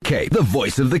Cape. The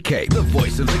voice of the Cape. The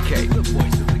voice of the Cape. The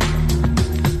voice of the Cape.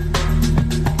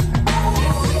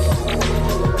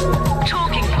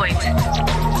 Talking Point.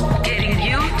 Getting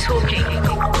you talking.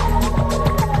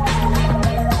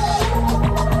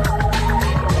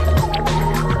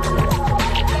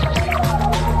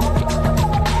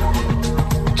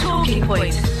 Talking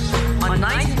Point on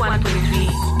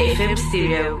 91.3 FM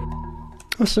stereo.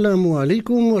 Assalamu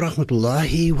alaikum wa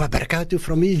rahmatullahi wa barakatuh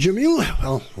from me, Jamil.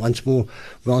 Well, once more,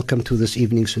 welcome to this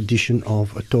evening's edition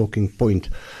of A Talking Point.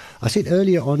 I said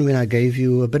earlier on when I gave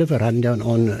you a bit of a rundown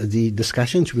on the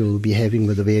discussions we'll be having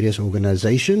with the various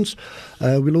organizations,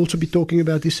 we'll also be talking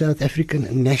about the South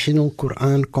African National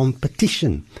Quran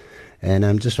Competition. And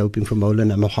I'm just hoping for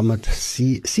Maulana Muhammad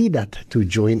Sidat to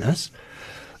join us.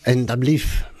 And I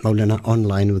believe Maulana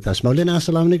online with us. Maulana,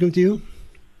 assalamu alaikum to you.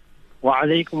 Wa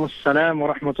alaikum assalam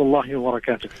wa rahmatullahi wa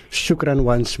barakatuh. Shukran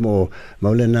once more.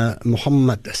 Maulana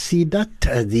Muhammad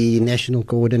Sidat, the National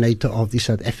Coordinator of the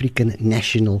South African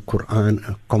National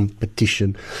Quran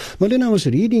Competition. Maulana, I was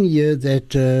reading here that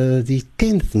the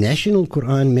 10th National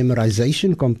Quran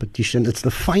Memorization Competition, it's the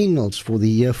finals for the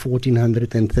year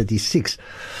 1436,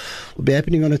 will be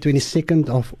happening on the 22nd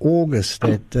of August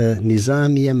at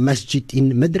Nizamiye Masjid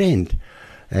in Midrand.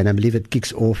 And I believe it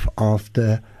kicks off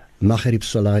after Maghrib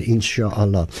Salaah,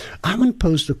 inshallah. I want to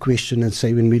pose the question and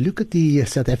say, when we look at the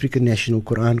South African National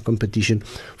Quran Competition,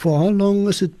 for how long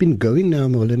has it been going now,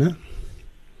 Maulana?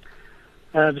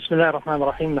 Bismillah ar-Rahman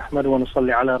ar-Rahim. Nahmadu wa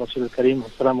nusalli ala Rasul al-Kareem.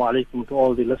 Assalamu alaikum to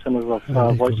all the listeners of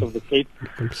Voice of the Cape.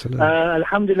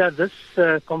 Alhamdulillah, this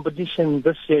competition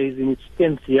this year is in its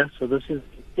 10th year. So this is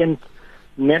the 10th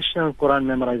National Quran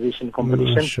Memorization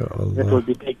Competition that will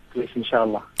be taking place,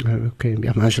 inshallah. Okay,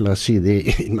 mashallah, I see there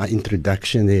in my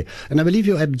introduction there. And I believe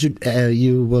you will have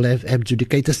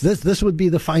adjudicators. This would be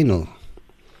the final.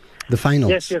 The finals.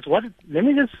 Yes. Let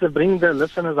me just bring the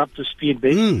listeners up to speed.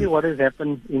 Basically, what has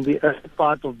happened in the early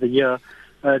part of the year,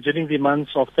 during the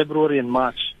months of February and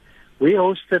March, we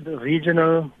hosted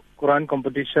regional Quran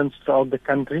competitions throughout the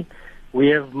country. We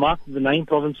have marked the 9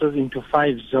 provinces into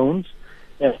 5 zones.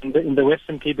 And in the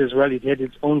Western Cape as well, it had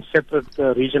its own separate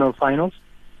regional finals.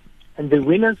 And the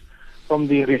winners from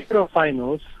the regional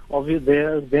finals, obviously,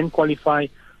 they then qualify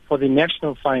for the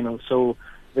national finals. So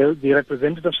the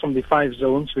representatives from the 5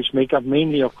 zones, which make up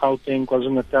mainly of Gauteng,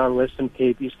 KwaZulu-Natal, Western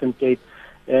Cape, Eastern Cape,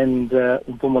 and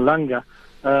Mpumalanga,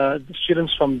 the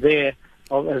students from there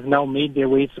have now made their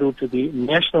way through to the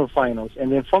national finals.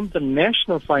 And then from the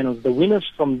national finals, the winners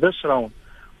from this round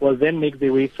will then make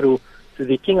their way through to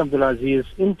the King Abdulaziz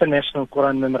International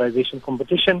Quran Memorization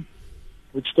Competition,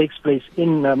 which takes place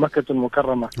in Makkatul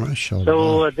Mukarramah.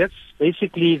 So that's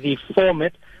basically the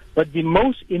format. But the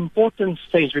most important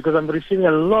stage, because I'm receiving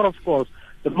a lot of calls,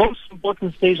 the most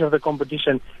important stage of the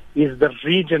competition is the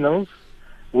regionals,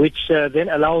 which then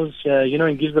allows,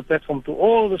 and gives the platform to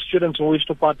all the students who wish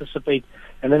to participate.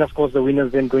 And then, of course, the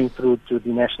winners then going through to the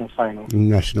national finals.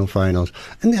 National finals.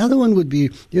 And the other one would be,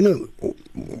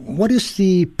 what is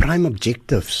the prime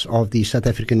objectives of the South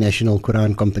African National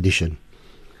Quran Competition?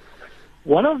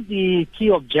 One of the key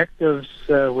objectives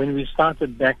when we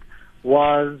started back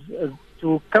was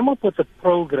to come up with a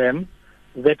program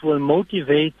that will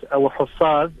motivate our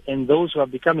Hufaz and those who are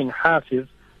becoming Hafiz,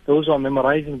 those who are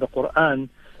memorizing the Quran,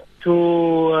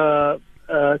 to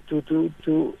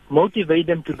motivate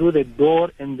them to do their door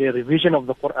and their revision of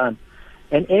the Quran.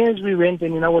 And as we went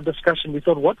and in our discussion, we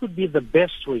thought, what would be the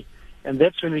best way? And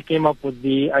that's when we came up with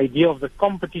the idea of the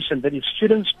competition, that if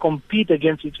students compete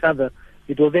against each other,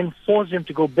 it will then force them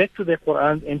to go back to their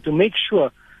Quran and to make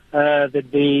sure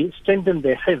that they strengthen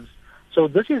their hifz. So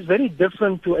this is very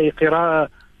different to a qira'ah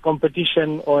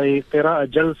competition or a qira'ah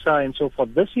jalsa and so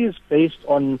forth. This is based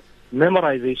on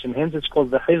memorization, hence it's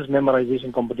called the hifz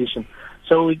memorization competition.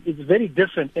 So it's very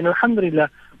different. And alhamdulillah,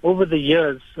 over the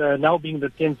years, now being the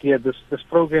 10th year, this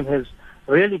program has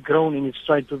really grown in its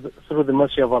stride through the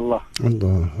mercy of Allah.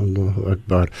 Allahu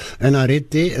Akbar. And I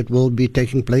read there it will be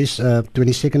taking place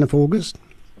 22nd of August?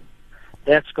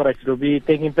 That's correct. It will be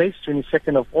taking place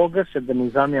 22nd of August at the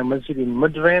Nizamiye Masjid in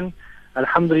Midrand.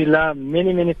 Alhamdulillah,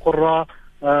 many Qurra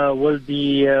will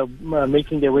be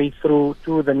making their way through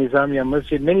to the Nizamiye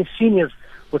Masjid. Many seniors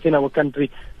within our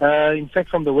country. In fact,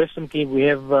 from the Western Cape, we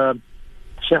have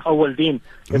Sheikh Awal Deen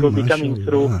that will be coming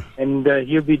through, and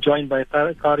he'll be joined by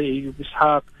Qari Ayub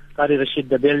Ishaq, Qari Rashid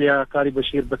Dabelia, Qari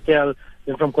Bashir Batel,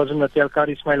 then from KwaZulu-Natal,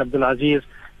 Qari Ismail Abdul Aziz,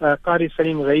 Qari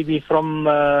Salim Ghaibi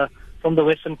from the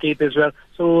Western Cape as well.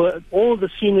 So all the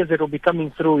seniors that will be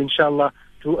coming through, inshallah,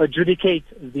 to adjudicate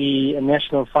the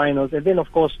national finals. And then,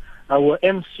 of course, our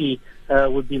MC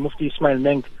would be Mufti Ismail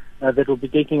Menk, that will be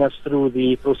taking us through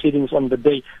the proceedings on the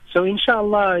day. So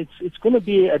inshallah, it's going to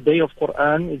be a day of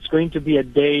Quran. It's going to be a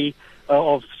day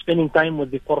of spending time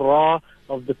with the Qurra,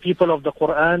 of the people of the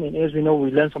Quran. And as we know,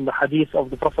 we learn from the hadith of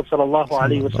the Prophet sallallahu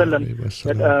alaihi wasallam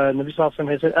that Nabi sallallahu alaihi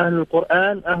wasallam has said, Ahlul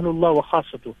Quran, Ahlullah wa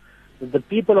khasatu. The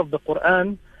people of the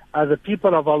Quran are the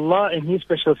people of Allah and His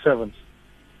special servants.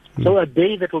 So a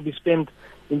day that will be spent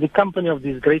in the company of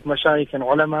these great mashayikh and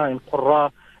ulama and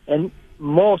Qurra, and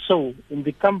more so in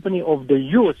the company of the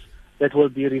youth that will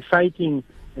be reciting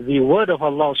the word of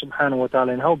Allah subhanahu wa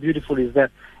ta'ala. And how beautiful is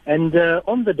that? And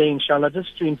on the day, inshallah,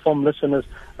 just to inform listeners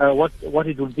what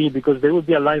it will be, because there will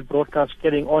be a live broadcast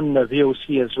carrying on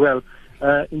VOC as well.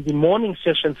 In the morning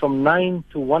session from 9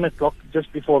 to 1 o'clock,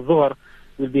 just before Dhuhr,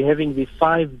 we'll be having the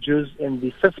 5 juz and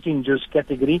the 15 juz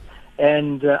category.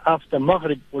 And after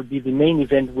Maghrib will be the main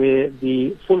event where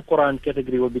the full Quran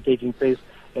category will be taking place,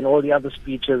 and all the other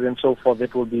speeches and so forth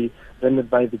that will be rendered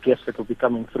by the guests that will be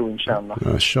coming through, inshallah.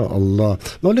 MashaAllah.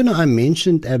 Maulana, I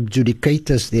mentioned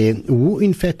adjudicators there. Who,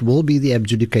 in fact, will be the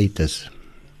adjudicators?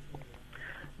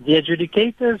 The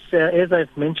adjudicators, as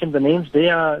I've mentioned the names, they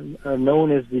are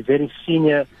known as the very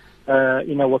senior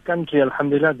in our country,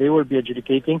 alhamdulillah. They will be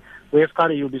adjudicating. We have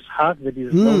Qari Yub Ishaq, that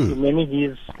is known to many. He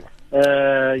is,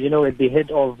 at the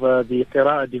head of the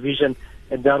Qira'ah division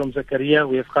at Darum Zakaria.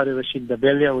 We have Qari Rashid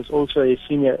Dabelia, who is also a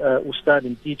senior ustad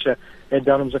and teacher at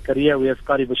Darum Zakaria. We have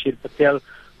Qari Bashir Patel,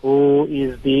 who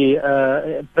is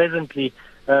the presently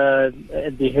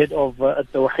at the head of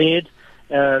At-Tawheed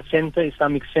Center,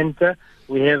 Islamic Center.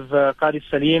 We have Qari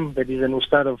Salim, that is an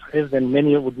ustad of his, and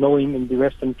many would know him in the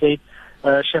Western Cape.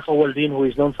 Sheikh Awaldeen, who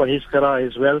is known for his qira'ah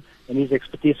as well and his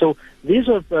expertise. So these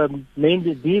are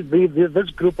mainly this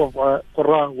group of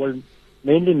qurra will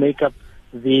mainly make up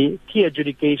the key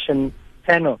adjudication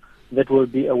panel that will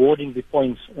be awarding the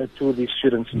points to the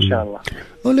students, inshallah.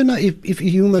 Maulana, if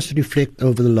you must reflect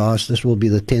over the last, this will be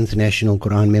the 10th National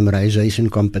Quran Memorization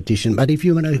Competition, but if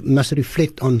you must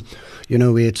reflect on,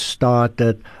 where it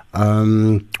started,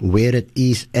 where it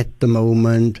is at the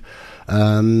moment,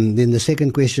 then the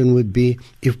second question would be,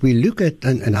 if we look at,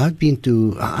 and I've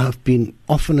been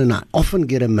often, and I often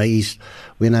get amazed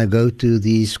when I go to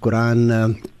these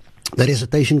Quran the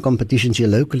recitation competitions here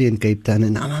locally in Cape Town,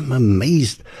 and I'm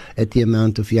amazed at the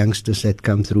amount of youngsters that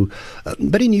come through.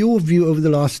 But in your view, over the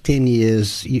last 10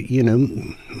 years,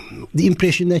 the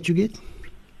impression that you get?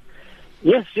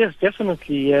 Yes,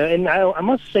 definitely. And I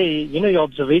must say, your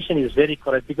observation is very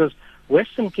correct, because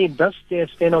Western Cape does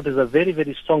stand out as a very,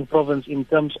 very strong province in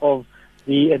terms of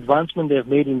the advancement they have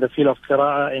made in the field of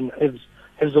Qira'ah and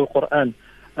Hifz al-Quran.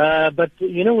 But,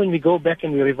 when we go back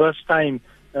and we reverse time,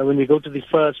 when we go to the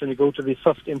first, when we go to the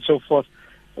fifth, and so forth,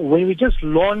 when we just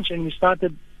launched and we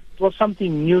started, it was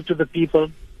something new to the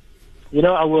people. We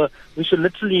should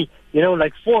literally,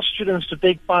 force students to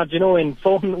take part, and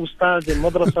phone ustads and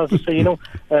madrasas to say,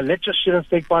 let your students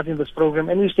take part in this program.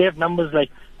 And we used to have numbers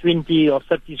like 20 or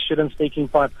 30 students taking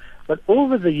part. But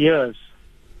over the years,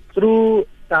 through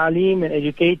ta'aleem and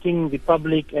educating the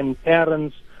public and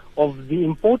parents of the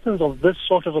importance of this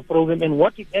sort of a program and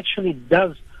what it actually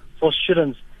does for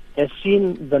students, has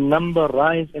seen the number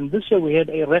rise. And this year we had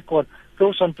a record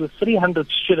close on to 300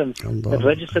 students that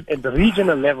registered at the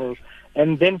regional level.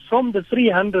 And then from the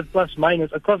 300 plus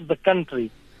minus across the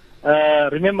country,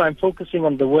 remember I'm focusing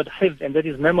on the word hifz, and that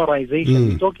is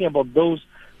memorization. We're talking about those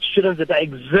students that are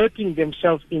exerting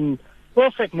themselves in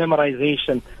perfect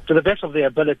memorization to the best of their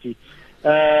ability.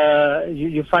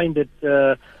 You find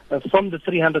that from the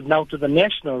 300 now to the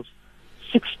nationals,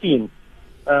 16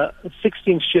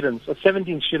 students, or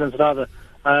 17 students rather,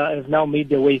 have now made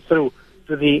their way through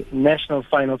to the national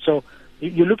final. So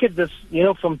you look at this,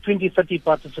 from 2030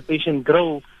 participation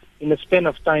grow in a span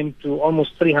of time to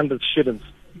almost 300 students.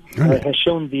 Has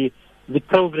shown the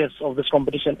progress of this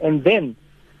competition. And then,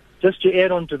 just to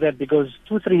add on to that, because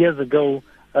 2-3 years ago,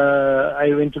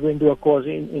 I went to do a course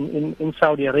in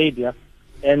Saudi Arabia,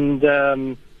 and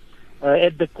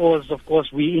at the course, of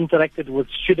course, we interacted with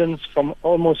students from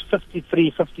almost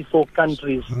 54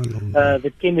 countries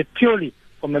that came here purely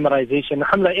for memorization.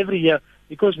 Alhamdulillah, every year,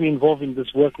 because we're involved in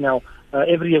this work now,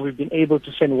 every year we've been able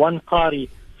to send one Qari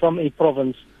from a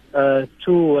province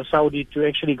to Saudi to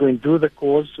actually go and do the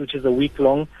course, which is a week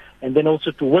long, and then also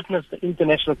to witness the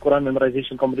International Quran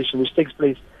Memorization Competition, which takes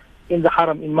place in the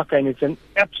Haram in Makkah, and it's an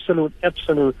absolute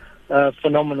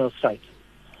phenomenal sight.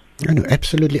 No,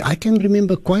 absolutely. I can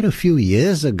remember quite a few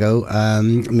years ago,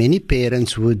 many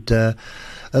parents would,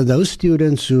 those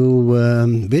students who were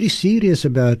very serious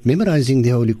about memorizing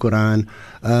the Holy Quran,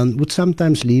 would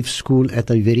sometimes leave school at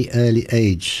a very early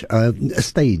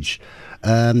stage.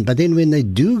 But then when they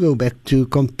do go back to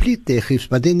complete their hifz,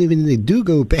 but then when they do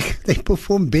go back, they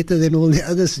perform better than all the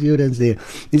other students there.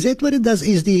 Is that what it does?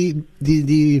 Is the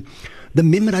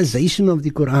memorization of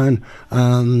the Quran?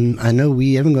 I know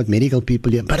we haven't got medical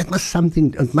people here, but it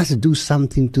must do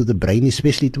something to the brain,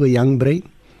 especially to a young brain.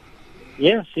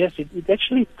 Yes, it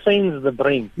actually trains the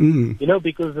brain,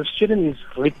 because the student is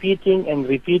repeating,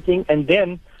 and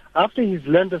then after he's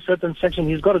learned a certain section,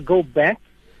 he's got to go back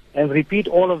and repeat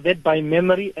all of that by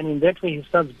memory, and in that way he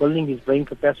starts building his brain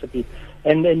capacity.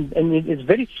 And it's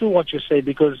very true what you say,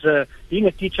 because being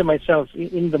a teacher myself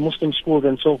in the Muslim schools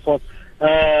and so forth,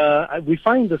 we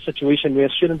find the situation where a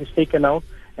student is taken out,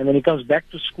 and then he comes back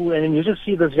to school, and then you just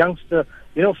see this youngster,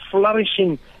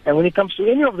 flourishing. And when it comes to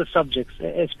any of the subjects,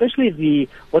 especially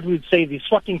what we would say the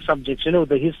swatting subjects,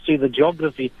 the history, the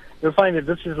geography, you'll find that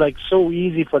this is like so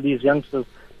easy for these youngsters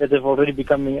that they've already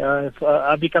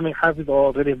are becoming hafiz or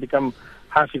already have become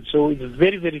hafiz. So it's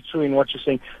very, very true in what you're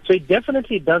saying. So it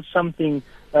definitely does something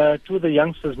to the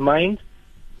youngster's mind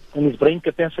and his brain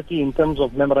capacity in terms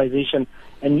of memorization,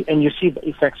 and you see the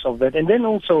effects of that. And then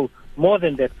also, more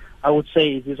than that, I would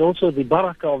say it is also the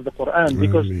barakah of the Quran,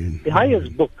 because the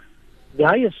highest book, the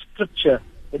highest scripture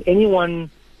that anyone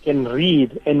can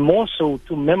read, and more so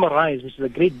to memorize, which is a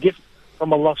great gift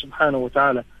from Allah subhanahu wa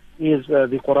ta'ala, is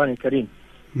the Quran al-Kareem.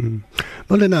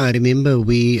 Well, then I remember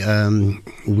we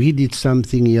did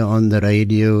something here on the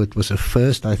radio. It was a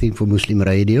first, I think, for Muslim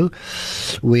radio,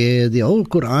 where the whole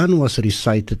Quran was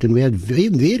recited, and we had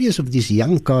various of these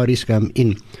young qaris come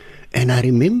in. And I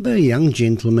remember a young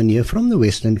gentleman here from the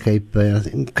Western Cape,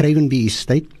 in Cravenby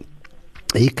Estate.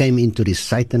 He came in to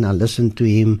recite, and I listened to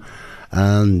him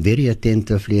very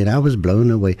attentively, and I was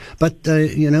blown away. But,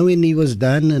 when he was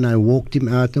done, and I walked him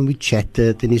out, and we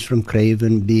chatted, and he's from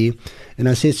Cravenby, and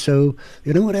I said, so,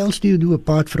 what else do you do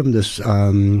apart from this?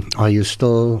 Are you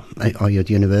at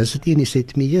university? And he said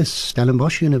to me, yes,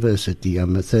 Stellenbosch University.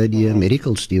 I'm a third-year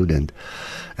medical student.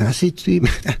 And I said to him,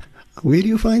 where do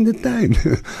you find the time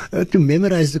to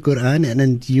memorize the Quran?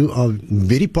 And you are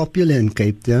very popular in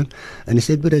Cape Town. And he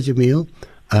said, Brother Jamil,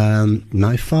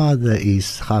 my father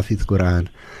is Hafiz Quran.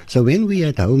 So when we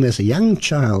at home as a young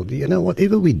child,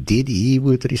 whatever we did, he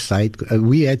would recite.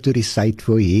 We had to recite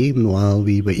for him while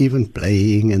we were even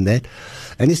playing and that.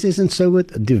 And he says, and so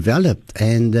it developed.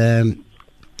 And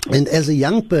as a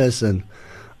young person,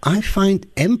 I find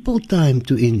ample time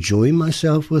to enjoy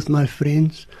myself with my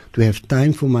friends, to have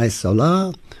time for my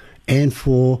Salaah, and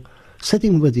for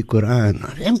sitting with the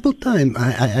Quran. Ample time.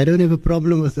 I don't have a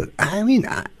problem with it. I mean,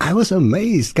 I was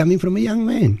amazed coming from a young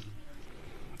man.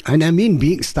 And I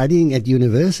mean, studying at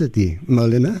university,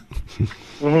 Maulana.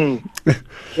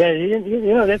 Yeah,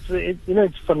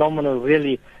 it's phenomenal,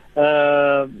 really.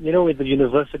 With the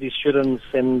university students,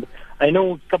 and I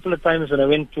know a couple of times when I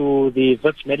went to the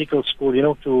Wits Medical School,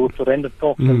 to render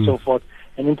talks and so forth,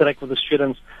 and interact with the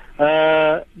students,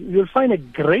 you'll find a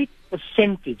great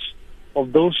percentage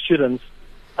of those students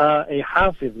are a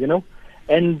hafiz,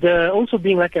 and also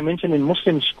being, like I mentioned, in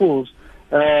Muslim schools,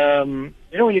 when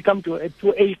you come to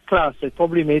a class that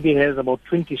probably maybe has about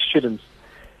 20 students,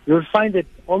 you'll find that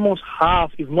almost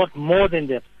half, if not more than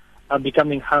that, are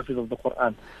becoming hafiz of the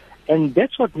Quran. And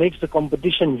that's what makes the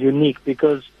competition unique,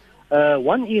 because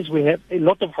one is we have a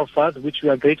lot of hafaz, which we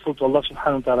are grateful to Allah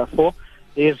subhanahu wa ta'ala for.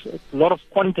 There's a lot of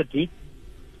quantity,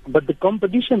 but the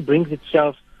competition brings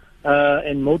itself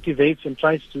and motivates and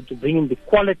tries to bring in the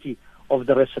quality of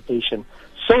the recitation,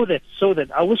 so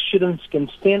that our students can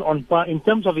stand on par in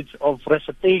terms of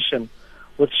recitation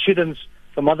with students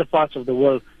from other parts of the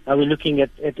world. Now we're looking at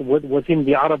within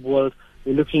the Arab world,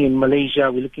 we're looking in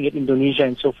Malaysia, we're looking at Indonesia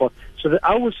and so forth, so that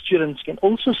our students can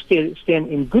also stand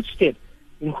in good stead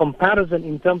in comparison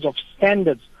in terms of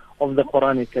standards of the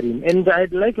Quran al-Kareem. And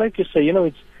I'd like you say,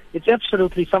 it's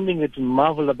absolutely something that we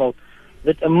marvel about,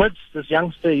 that amidst this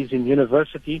youngster is in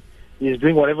university, he's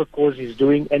doing whatever course he's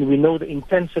doing, and we know the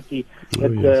intensity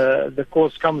that the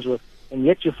course comes with, and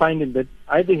yet you find him that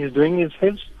either he's doing his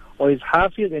hifz or his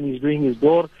hafiz, and he's doing his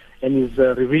door and his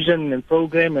revision and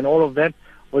program and all of that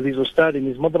with his ustad and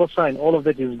his madrasa, and all of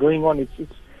that is going on.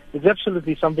 It's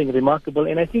absolutely something remarkable.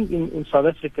 And I think in South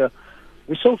Africa,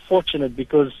 we're so fortunate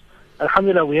because,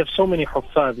 alhamdulillah, we have so many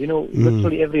huffaz.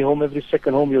 Literally every home, every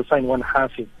second home, you'll find one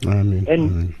hafiz.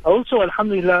 And also,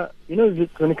 alhamdulillah,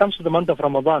 when it comes to the month of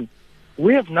Ramadan,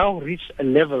 we have now reached a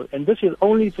level, and this is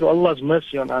only through Allah's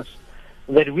mercy on us,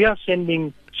 that we are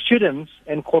sending students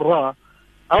and qurra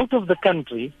out of the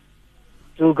country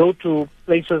to go to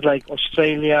places like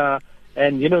Australia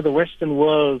and the Western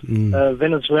world,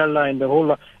 Venezuela and the whole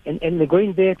lot, and they're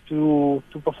going there to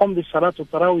perform the Salatul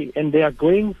Tarawih, and they are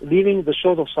leaving the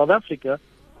shores of South Africa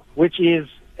which is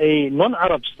a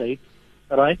non-Arab state,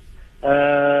 right?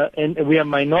 And we are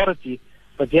minority,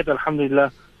 but yet,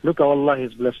 alhamdulillah, look how Allah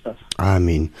has blessed us.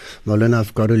 Ameen. Maulana,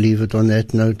 I've got to leave it on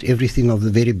that note. Everything of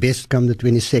the very best come the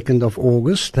 22nd of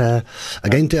August.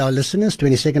 Again, to our listeners,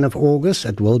 22nd of August,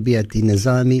 it will be at the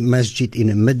Nizamiye Masjid in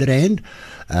Midrand.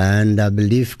 And I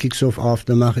believe kicks off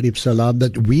after Maghrib Salaah.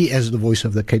 But we, as the Voice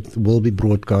of the Cape, will be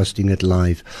broadcasting it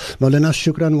live. Maulana,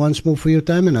 shukran once more for your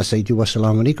time. And I say to you,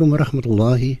 wassalamu alaikum wa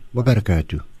rahmatullahi wa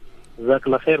barakatuh.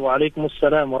 Jazakallah khair wa alaikum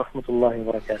assalam wa rahmatullahi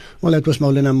wa barakatuh. Well, that was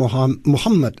Maulana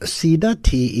Muhammad Sidat.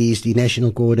 He is the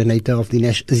national coordinator of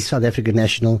the South African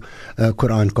National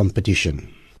Quran Competition.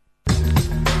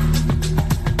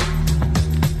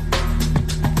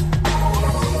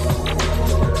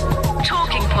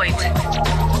 Talking Point.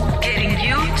 Getting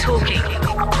you talking.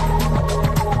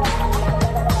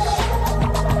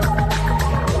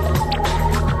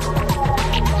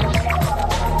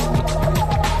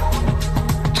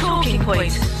 Talking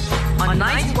Point on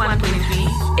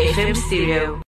 91.3 FM stereo.